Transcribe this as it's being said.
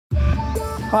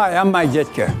Hi, I'm Mike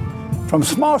Ditka. From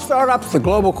small startups to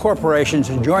global corporations,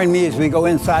 join me as we go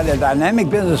inside the dynamic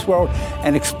business world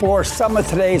and explore some of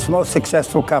today's most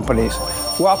successful companies.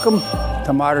 Welcome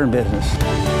to Modern Business.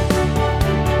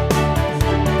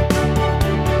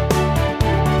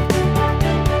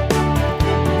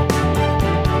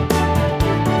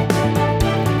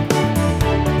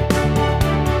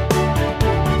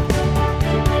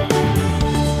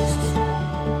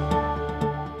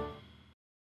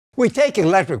 We take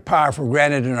electric power for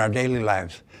granted in our daily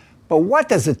lives, but what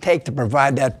does it take to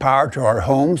provide that power to our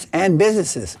homes and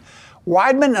businesses?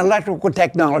 Weidmann Electrical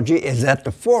Technology is at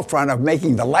the forefront of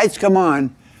making the lights come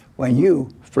on when you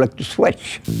flick the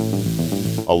switch.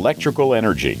 Electrical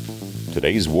energy.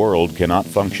 Today's world cannot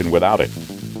function without it.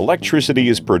 Electricity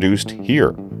is produced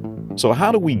here. So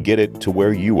how do we get it to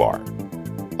where you are?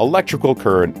 Electrical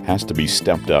current has to be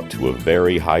stepped up to a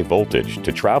very high voltage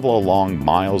to travel along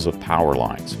miles of power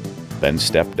lines, then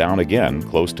step down again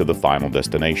close to the final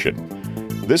destination.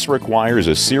 This requires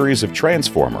a series of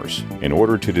transformers in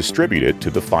order to distribute it to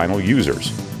the final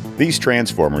users. These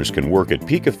transformers can work at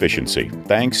peak efficiency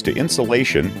thanks to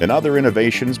insulation and other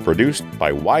innovations produced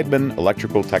by Weidmann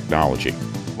Electrical Technology.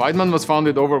 Weidmann was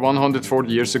founded over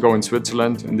 140 years ago in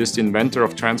Switzerland and is the inventor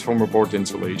of transformer board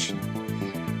insulation.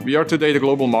 We are today the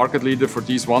global market leader for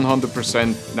these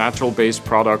 100% natural-based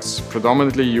products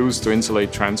predominantly used to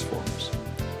insulate transformers.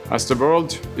 As the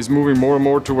world is moving more and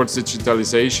more towards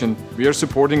digitalization, we are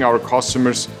supporting our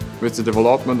customers with the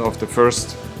development of the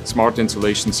first smart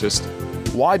insulation system.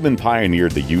 Weidmann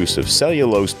pioneered the use of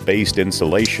cellulose-based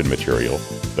insulation material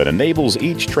that enables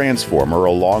each transformer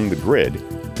along the grid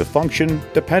to function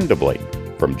dependably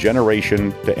from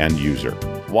generation to end user.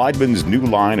 Weidmann's new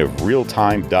line of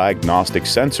real-time diagnostic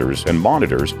sensors and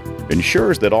monitors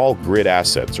ensures that all grid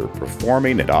assets are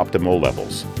performing at optimal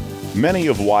levels. Many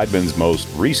of Weidmann's most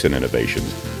recent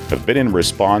innovations have been in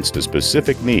response to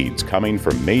specific needs coming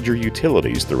from major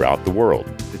utilities throughout the world.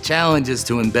 The challenge is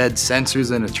to embed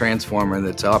sensors in a transformer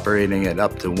that's operating at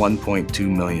up to 1.2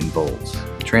 million volts.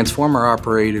 Transformer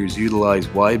operators utilize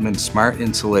Weidmann's smart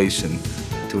insulation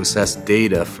to assess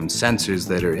data from sensors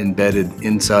that are embedded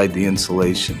inside the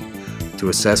insulation to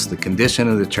assess the condition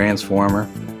of the transformer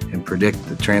and predict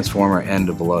the transformer end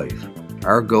of life.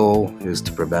 Our goal is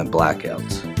to prevent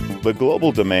blackouts. The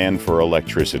global demand for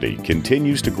electricity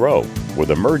continues to grow,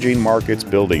 with emerging markets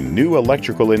building new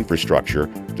electrical infrastructure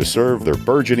to serve their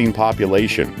burgeoning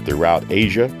population throughout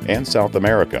Asia and South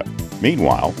America.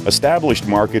 Meanwhile, established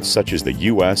markets such as the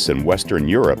US and Western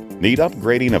Europe need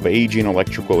upgrading of aging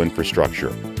electrical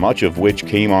infrastructure, much of which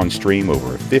came on stream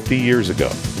over 50 years ago.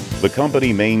 The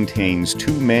company maintains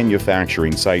 2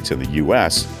 manufacturing sites in the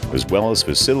US, as well as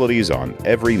facilities on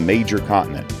every major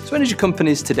continent. So energy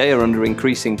companies today are under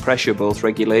increasing pressure, both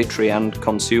regulatory and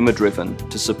consumer-driven,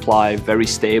 to supply very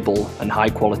stable and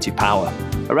high-quality power.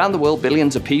 Around the world,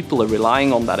 billions of people are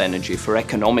relying on that energy for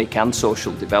economic and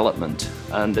social development.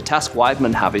 And the task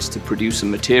Weidmann have is to produce a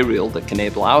material that can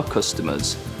enable our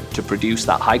customers to produce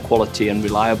that high quality and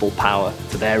reliable power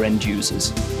for their end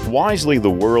users. Wisely, the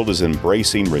world is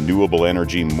embracing renewable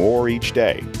energy more each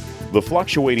day. The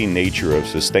fluctuating nature of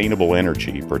sustainable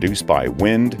energy produced by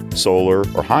wind, solar,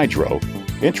 or hydro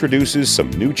introduces some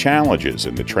new challenges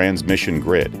in the transmission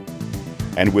grid.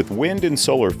 And with wind and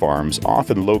solar farms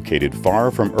often located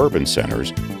far from urban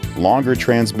centers, longer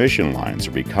transmission lines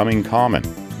are becoming common,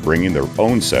 bringing their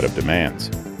own set of demands.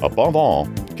 Above all,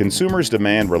 consumers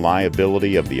demand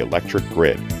reliability of the electric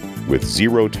grid, with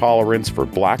zero tolerance for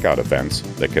blackout events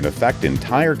that can affect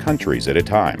entire countries at a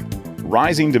time.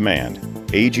 Rising demand,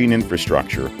 aging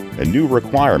infrastructure, and new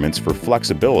requirements for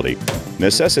flexibility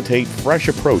necessitate fresh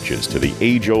approaches to the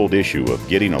age-old issue of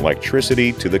getting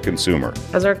electricity to the consumer.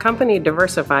 As our company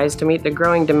diversifies to meet the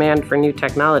growing demand for new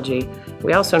technology,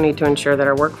 we also need to ensure that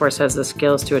our workforce has the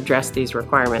skills to address these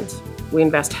requirements. We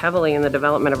invest heavily in the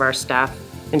development of our staff,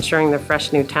 ensuring the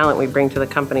fresh new talent we bring to the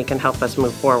company can help us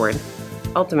move forward,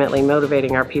 ultimately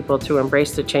motivating our people to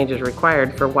embrace the changes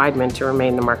required for Weidmann to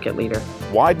remain the market leader.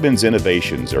 Weidmann's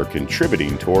innovations are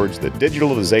contributing towards the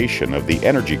digitalization of the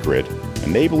energy grid,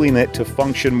 enabling it to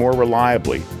function more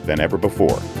reliably than ever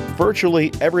before.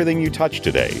 Virtually everything you touch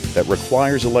today that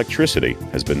requires electricity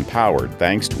has been powered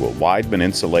thanks to a Weidmann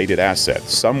insulated asset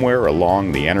somewhere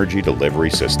along the energy delivery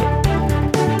system.